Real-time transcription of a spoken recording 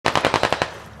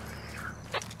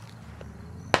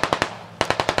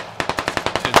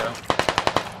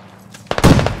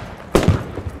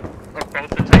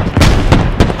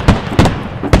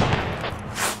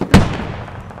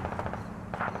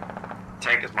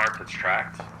tank is marked, it's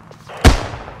tracked.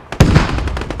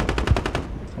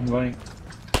 I'm going.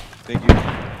 Thank you.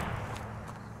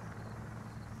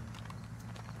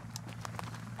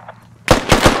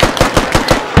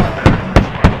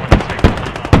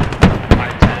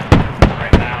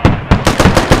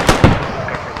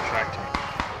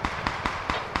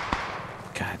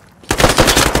 God.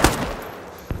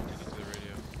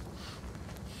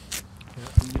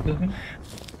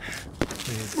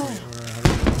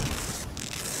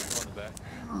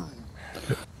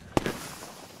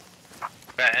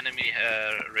 That enemy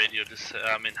radio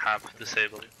hab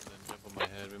disabled. Jump on my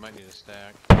head. We might need a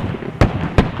stack.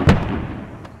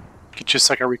 Get you a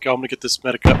second, Rico. I'm gonna get this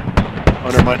medic up. Oh,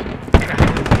 never mind.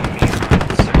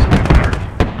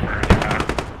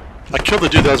 I killed the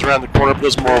dude that was around the corner, but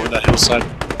there's more over that hillside.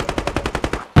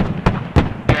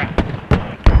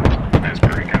 That's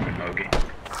pretty coming, Mogi.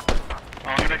 Oh,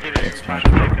 I'm gonna give you a flash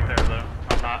blanket there, though.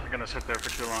 I'm not gonna sit there for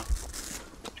too long.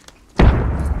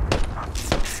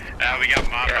 We got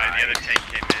mobbed by the other tank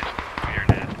came in. Weird.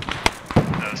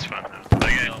 That was fun though. I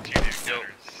got two new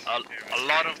counters. A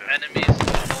lot of enemies on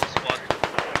whole squad.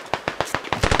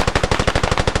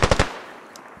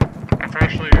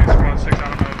 Unfortunately, squad 6, I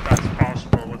don't know if that's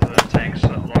possible with the tanks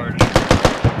that large.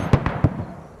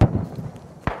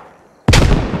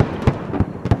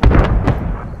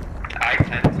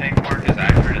 I-10 tank mark is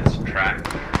accurate, it's tracked.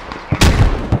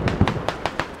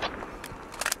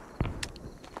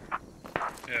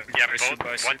 Yeah,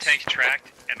 both. One tank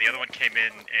tracked, and the other one came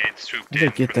in and swooped How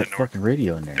in did I get from that the north. fucking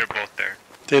radio in there? They're both there.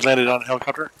 They landed on a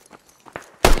helicopter.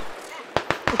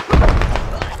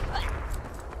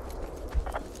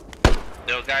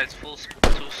 Yo guys, two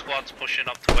squads pushing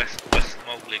up to West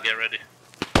Mowgli, get ready.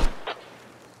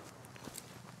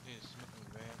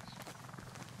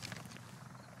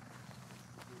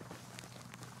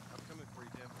 I'm coming for you,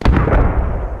 Tim.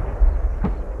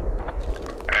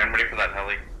 Alright, I'm ready for that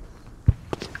heli.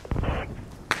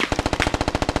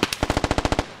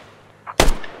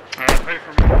 Pray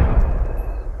for me.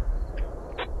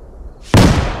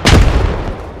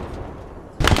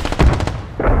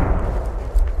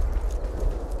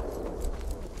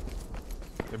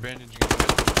 They're bandaging.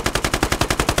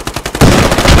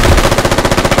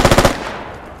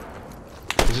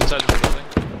 He's inside the building.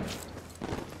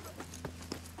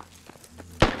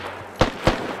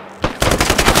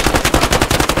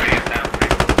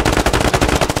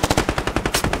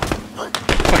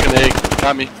 Fucking egg.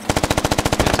 Got me.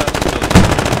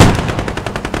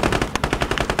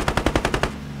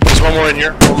 There's one more in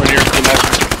here. One more in here. You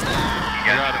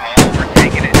got it all, we're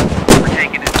taking it. We're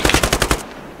taking it.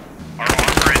 Our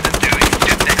armor isn't doing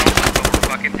shit to help us, but we're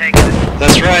fucking taking it.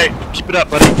 That's right. Keep it up,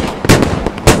 buddy.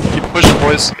 Keep pushing,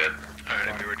 boys. Good.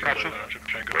 Alright, we were doing Gotcha.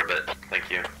 We're good. Thank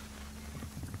you.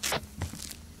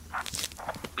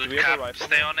 Good cap,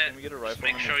 stay on it. Just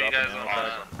make sure you guys are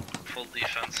on full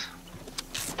defense.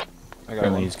 I got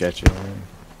Apparently one. he's got you.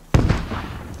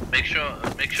 Make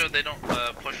sure they don't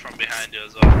push from behind you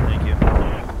as well. Thank you.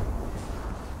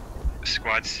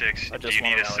 Squad 6, I do just you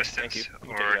need want to rally. assistance?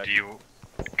 Thank you. Or do you...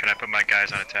 Can I put my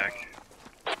guys on attack?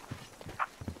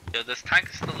 Yeah, this tank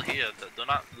is still here. Do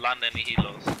not land any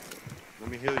helos. Let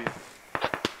me heal you.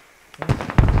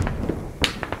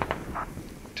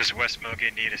 Does West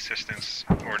Mogi need assistance,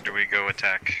 or do we go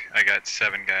attack? I got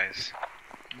 7 guys.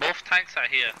 Both tanks are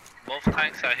here. Both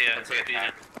tanks are here.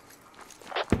 Defeated.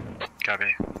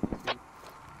 Copy.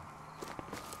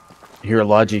 Here,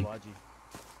 Logi.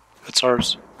 That's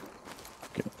ours.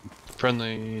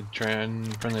 Friendly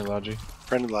Logi.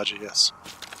 Brandon Logi, yes.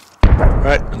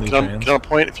 Alright, get on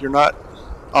point if you're not.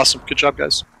 Awesome. Good job,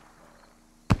 guys.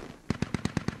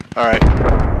 Alright.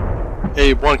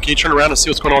 Hey, one, can you turn around and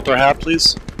see what's going on with our hab,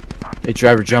 please? Hey,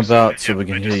 driver, jump out so we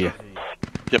can hear you.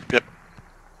 Yep, yep.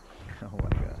 Oh my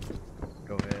god.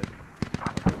 Go ahead.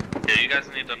 Yeah, you guys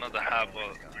need another hab.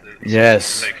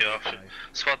 Yes. Take it off.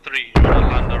 SWAT 3, you wanna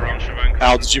land around Shivanka?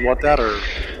 Al, did you want that, or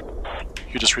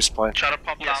you just respawn? Try to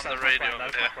pop Yes, down the that's my radio.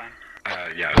 plan, that's my plan.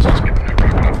 Yeah, I was just getting that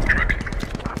truck off the truck.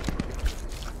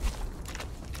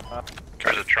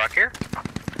 There's a truck here?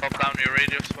 Pop down your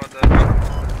radio, SWAT there.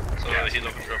 So he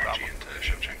looking for a ammo.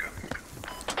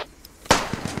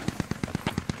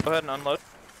 Go ahead and unload.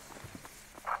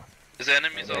 Is there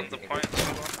enemies on the point?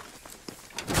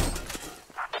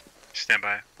 Stand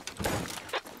by.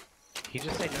 He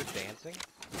just say no dancing?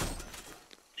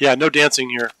 Yeah, no dancing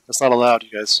here. That's not allowed,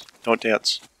 you guys. Don't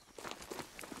dance.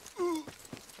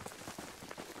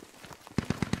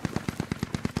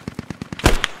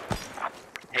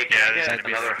 Hey, can I get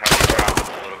another heli drop with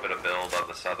a little bit of build of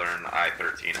the southern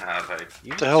I-13 have?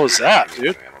 What the hell is that,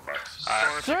 dude? Ammo box.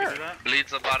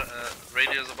 Bleeds about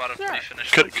radio's about to be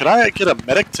finished. Could I get a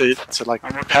medic to like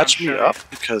I'm working patch on me shit. up,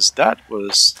 because that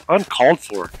was uncalled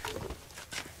for.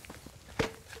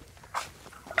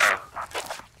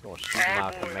 You'll shoot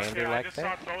my commander like I just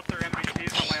that? saw both their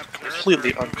MBTs on my observer.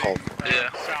 Completely They're moving, uncalled for.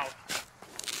 Yeah. South.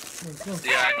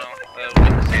 Yeah, I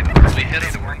know. We hit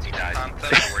him once. He dies.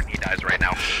 Say where he dies right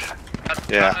now.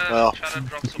 Yeah, well, Try to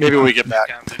drop some maybe when we get bombs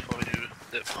back. if you can before you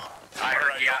dip. I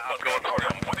heard, yeah, I'm going for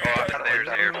him. Oh, there's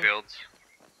airfields.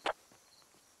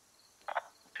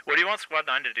 What do you want Squad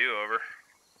 9 to do,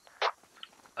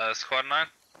 over? Squad 9?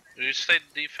 You stay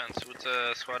defense with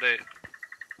Squad 8.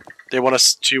 They want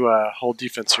us to hold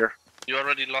defense here. You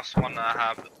already lost one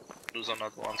hab. Lose another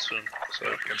one soon.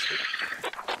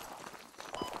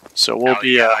 So we'll Now, be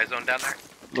you got eye zone down there?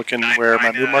 looking where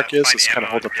my move mark is. Let's kind of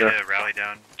hold up there. Rally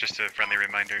down, just a friendly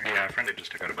reminder. Yeah, friendly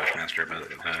just took out a Bushmaster, but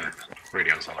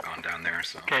radio's all gone down there,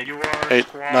 so. Okay, you are Hey,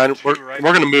 squad 9, 2, we're right?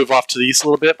 going to move off to the east a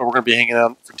little bit, but we're going to be hanging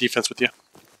out for defense with you.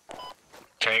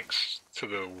 Tanks to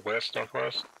the west,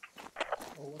 northwest.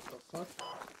 Oh, what the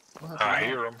fuck? I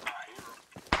hear them.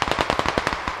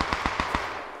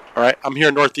 Alright, I'm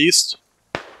here northeast.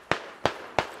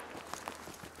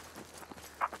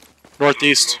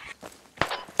 Northeast.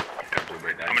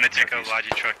 I'm gonna take a Logi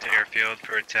truck to airfield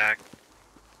for attack.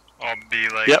 I'll be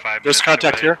like Yep, 5 minutes there's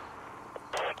contact away. here.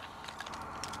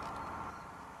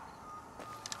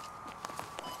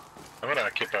 I'm gonna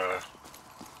keep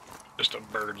just a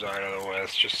bird's eye to the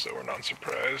west, just so we're not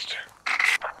surprised.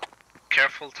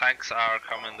 Careful, tanks are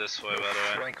coming this way, by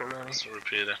the way. Let's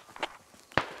repeat it.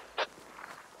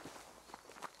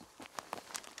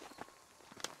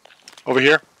 Over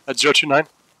here at 029.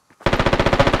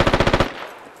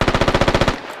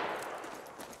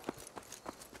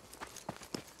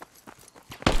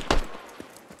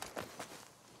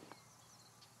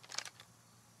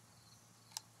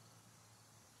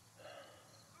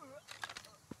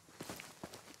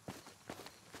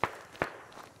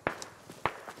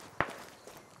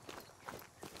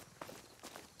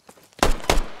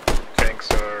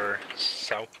 Tanks are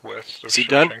southwest of Is he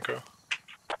done? Shevchenko.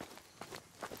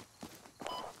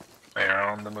 They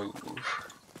are on the move.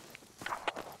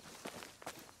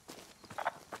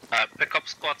 Pick up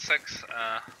squad 6,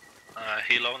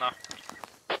 helo now.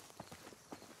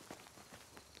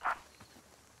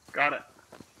 Got it.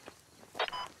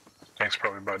 Tanks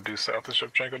probably about due south of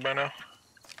Shevchenko by now.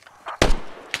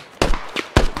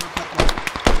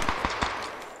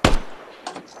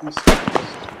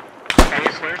 Are you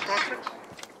clear, squad 6?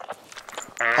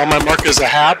 On my mark is a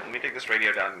hab. Let me take this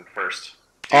radio down first.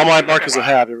 On my mark is a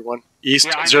hab, everyone. East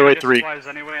Yeah, I need to get 083. supplies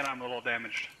anyway, and I'm a little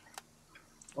damaged.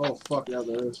 Oh, fuck, yeah,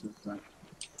 there is this thing.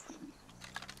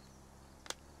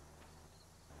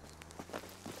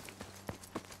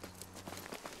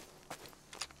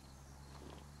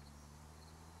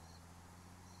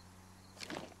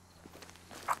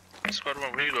 Squad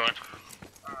 1, where are you going?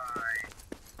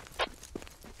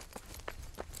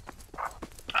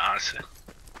 Ah, I see.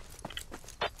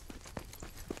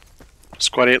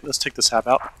 Squad 8, let's take this hab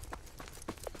out.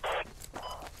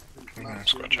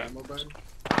 Squad chat.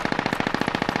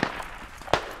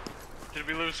 Did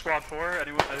we lose squad 4?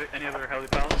 Any other heli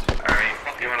pals? Alright,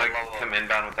 if you want to come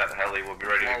inbound with that heli, we'll be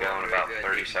ready to go in about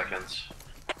 30 seconds.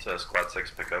 So squad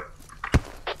 6 pick up.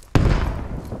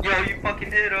 Yo, you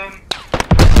fucking hit him!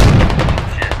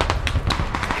 Shit.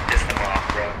 You pissed him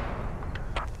off, bro.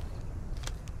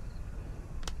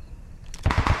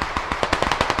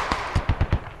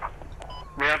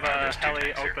 We have a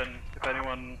heli open if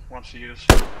anyone wants to use.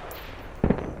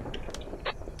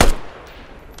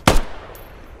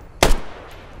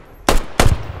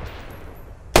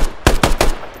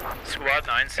 Squad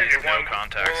 9 says no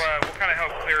contacts. We'll kind of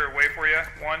help clear a way for you.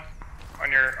 One,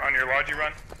 on your Logi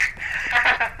run.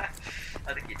 I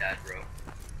think he died, bro.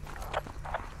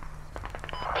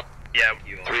 Yeah,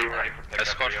 You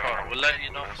Squad 4, we'll let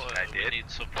you know if you need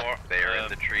support. They are in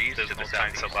the trees There's to no the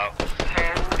tanks southeast. about.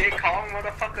 Hold it, Kong,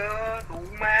 motherfucker! Oh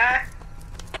my!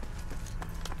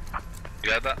 You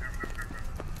got that?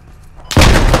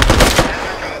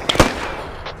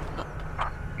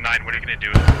 9, what are you gonna do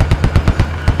with it?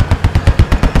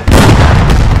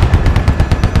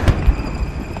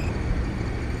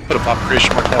 Put a pop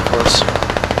creation mark down for us.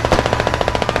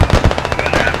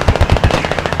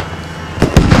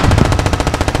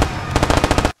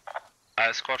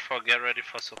 Squad 4, get ready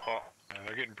for support.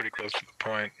 They're getting pretty close to the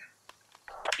point.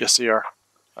 Yes, they are.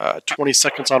 20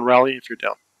 seconds on rally if you're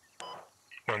down.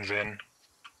 One's in.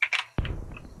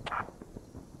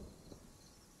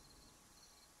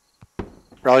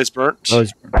 Rally's burnt. Oh,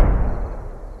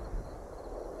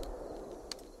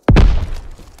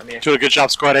 Doing a good job,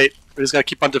 Squad 8. We just gotta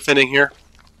keep on defending here.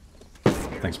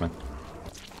 Thanks, man.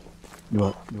 You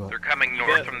up? They're coming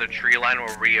north from the tree line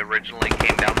where we originally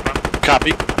came down from.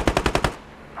 Copy.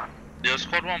 Yo,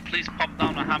 squad 1, please pop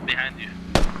down a hand behind you.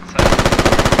 So,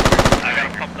 I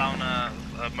gotta pop down a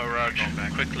Mirage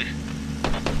quickly.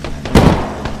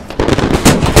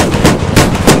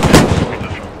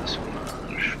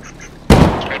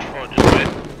 Squad 4, just wait.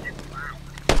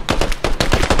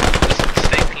 Just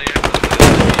stay clear.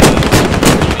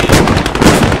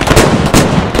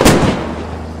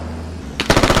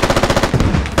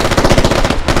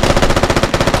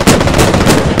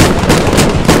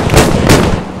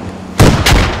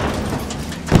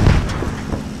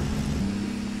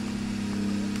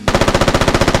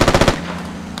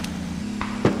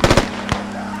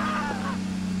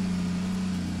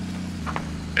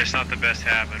 It's not the best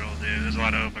habit, old dude. There's a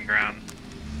lot of open ground.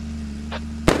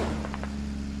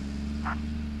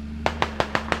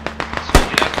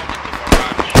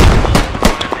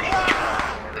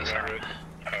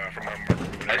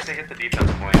 I just hit the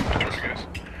defense point.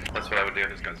 That's what I would do.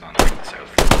 This guy's on south.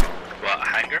 What, a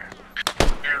hangar?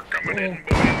 They're coming in,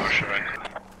 boys.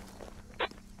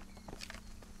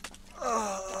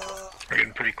 We're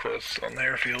getting pretty close on the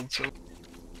airfield, so.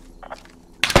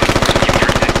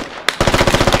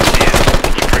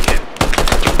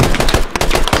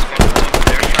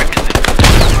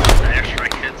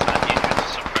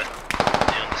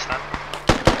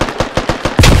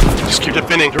 Just keep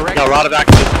defending. Got a lot of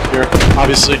action here,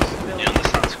 obviously.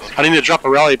 I need to drop a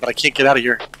rally, but I can't get out of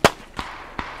here.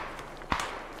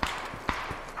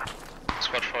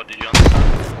 Squad 4, did you understand?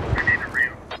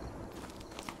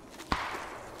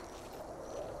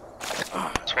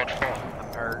 Squad 4,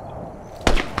 I'm hurt.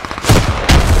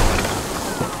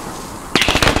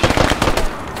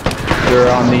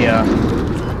 They're on the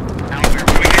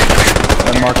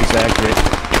that mark is accurate.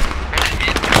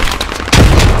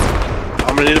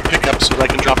 I'm gonna need a pickup so that I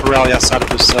can drop a rally outside of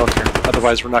this zone here.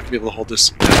 Otherwise, we're not gonna be able to hold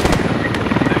this.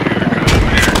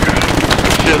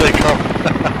 Here they come.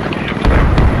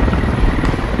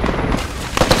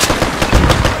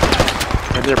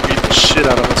 And they're beating the shit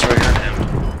out of us right here.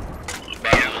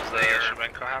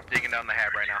 Digging down the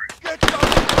hab right now.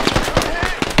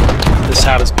 This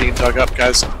hat is being dug up,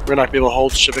 guys. We're not gonna be able to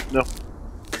hold Shivik, no.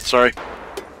 Sorry.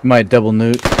 Might double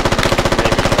nuke.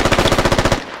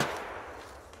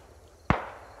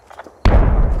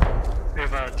 We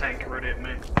have a tank ready at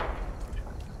me.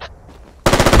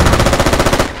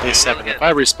 A7, if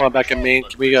I respawn back in main,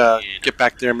 can we get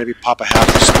back there and maybe pop a half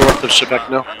just north of Shivik,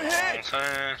 no?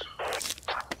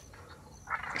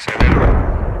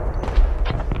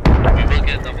 We will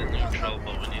get double neutral,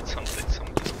 but we need something.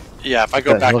 Yeah, if I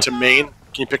go back to main,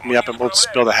 can you pick me up and we'll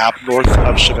just build a half north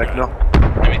of Shivik, no?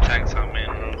 Maybe tanks on main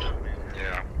road.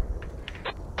 Yeah.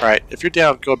 Alright, if you're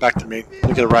down, go back to main. Let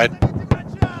me get a ride.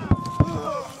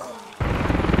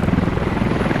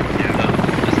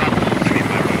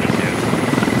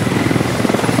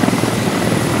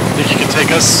 Think you can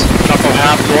take us? Couple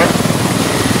half north?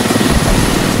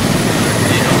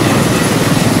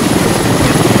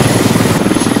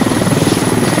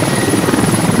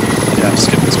 Yeah,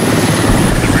 skip this one.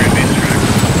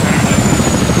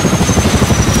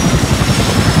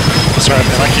 Sorry,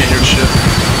 man, I can't hear shit.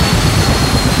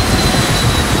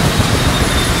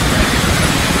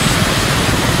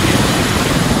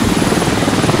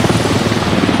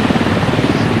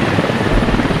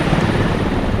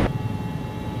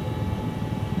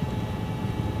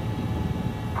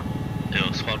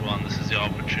 Yo, Squad 1, this is the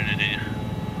opportunity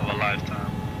of a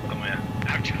lifetime. Come here.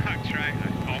 I'm trying.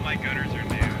 All my gunners are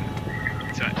new.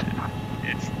 So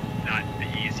it's not the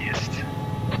easiest.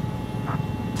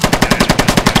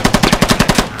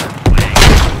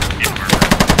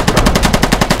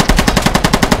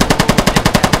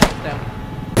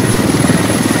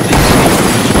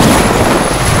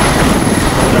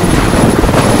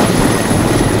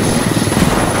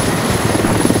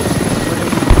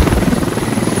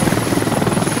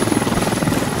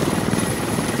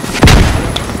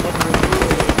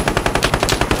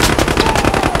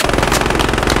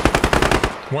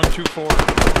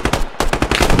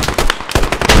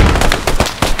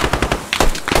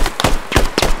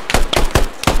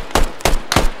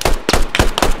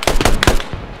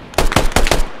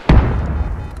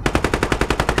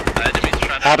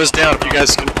 Hab is down if you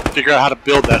guys can figure out how to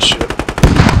build that shit.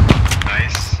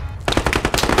 Nice.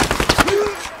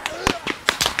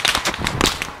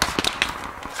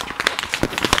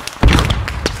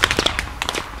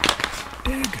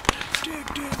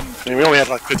 I mean, we only had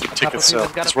like 50 tickets, so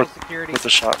it's worth a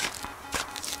shot.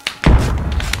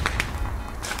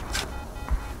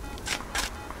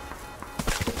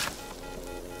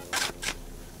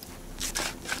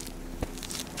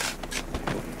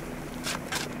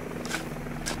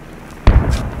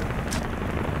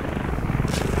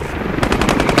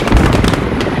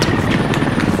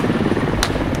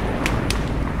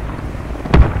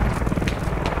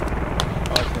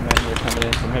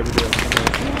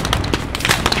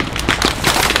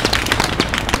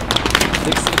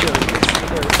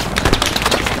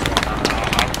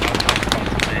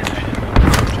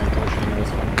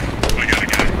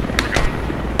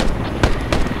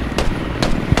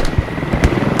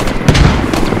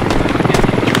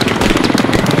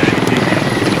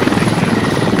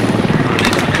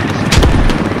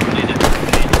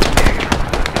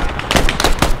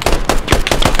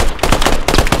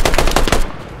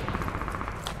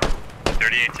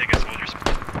 take a soldier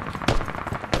spot.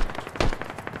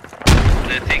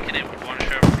 They're taking it with one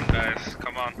Sherman, guys.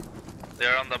 Come on.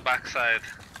 They're on the backside.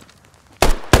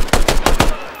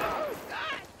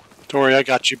 Don't worry, I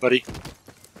got you, buddy.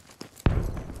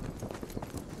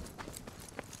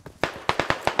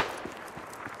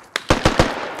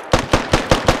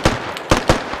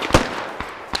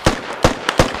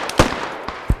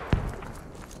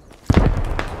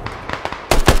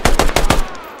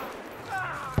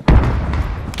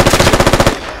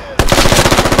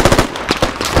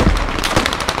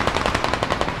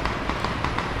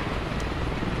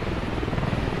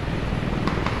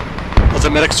 Let the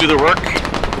medics do their work.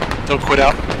 Don't quit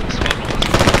out.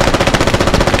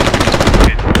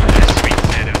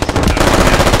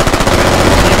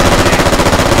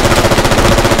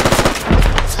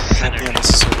 Damn, this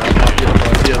is so loud.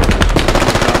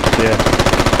 Yeah.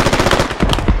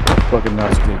 Fucking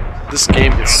nuts, dude. This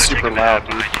game is super loud,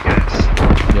 dude.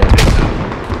 Yeah.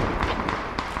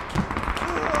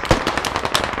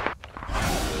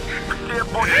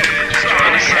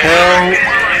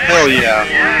 Hell yeah.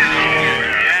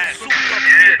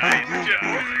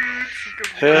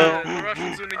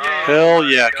 Hell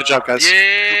yeah. Good job, guys.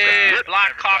 Yeah,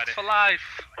 Black Cops for life.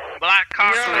 Black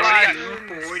Cops for life.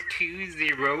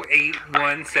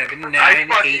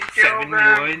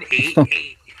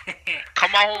 420-817-987-188.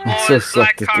 Come on, I'm boys. so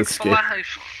Black sucked at Cops this for game.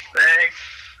 life. Thanks.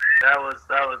 That was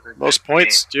a Most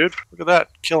points, dude. Look at that.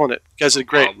 Killing it. You guys did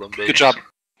great. Good job.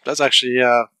 That's actually,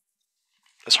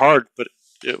 it's hard, but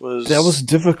it was... That was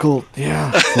difficult,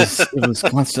 yeah. It was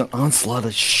constant onslaught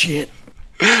of shit.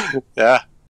 Yeah.